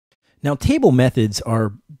Now, table methods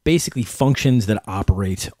are basically functions that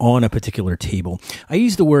operate on a particular table. I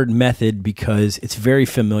use the word method because it's very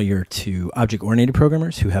familiar to object-oriented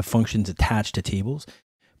programmers who have functions attached to tables.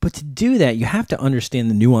 But to do that, you have to understand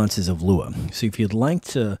the nuances of Lua. So if you'd like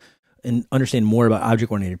to understand more about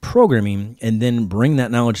object-oriented programming and then bring that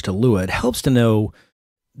knowledge to Lua, it helps to know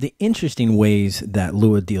the interesting ways that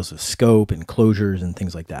Lua deals with scope and closures and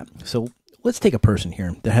things like that. So let's take a person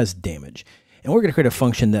here that has damage. And we're going to create a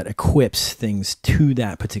function that equips things to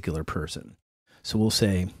that particular person. So we'll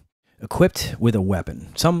say equipped with a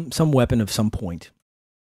weapon, some weapon of some point.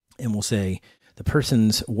 And we'll say the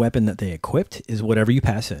person's weapon that they equipped is whatever you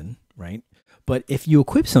pass in, right? But if you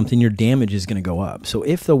equip something, your damage is going to go up. So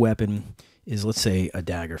if the weapon is, let's say, a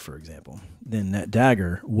dagger, for example, then that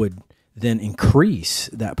dagger would then increase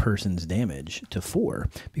that person's damage to 4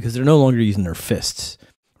 because they're no longer using their fists,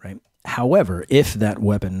 right? However, if that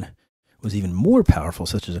weapon was even more powerful,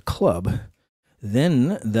 such as a club,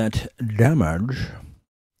 then that damage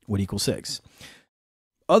would equal 6.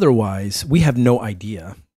 Otherwise, we have no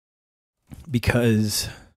idea because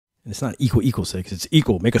it's not equal 6. It's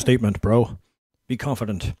equal. Make a statement, bro. Be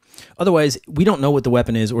confident. Otherwise, we don't know what the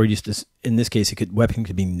weapon is, or just in this case, weapon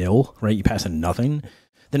could be nil, right? You pass in nothing.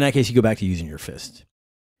 Then in that case, you go back to using your fist.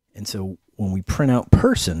 And so when we print out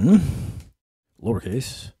person,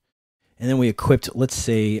 lowercase, and then we equipped, let's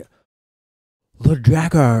say, the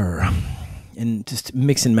dagger, and just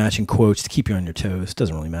mix and match in quotes to keep you on your toes.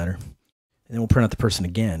 Doesn't really matter. And then we'll print out the person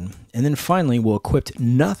again. And then finally, we'll equip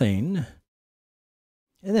nothing,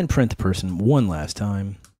 and then print the person one last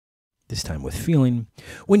time, this time with feeling.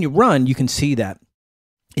 When you run, you can see that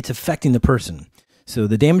it's affecting the person. So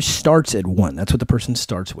the damage starts at 1. That's what the person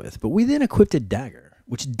starts with. But we then equipped a dagger,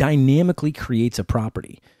 which dynamically creates a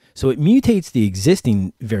property. So it mutates the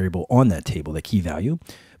existing variable on that table, the key value,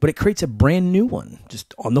 but it creates a brand new one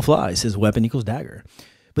just on the fly. It says weapon equals dagger.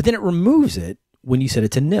 But then it removes it when you set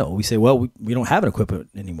it to nil. We say, well, we don't have an equipment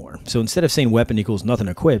anymore. So instead of saying weapon equals nothing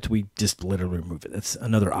equipped, we just literally remove it. That's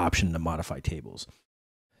another option to modify tables.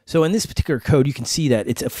 So in this particular code, you can see that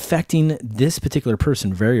it's affecting this particular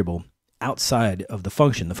person variable outside of the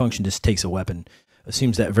function. The function just takes a weapon,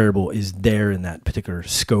 assumes that variable is there in that particular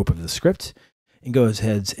scope of the script, and goes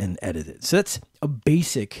ahead and edit it. So that's a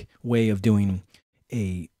basic way of doing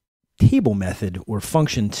a table method or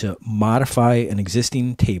function to modify an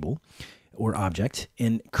existing table or object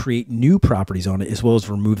and create new properties on it, as well as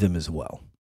remove them as well.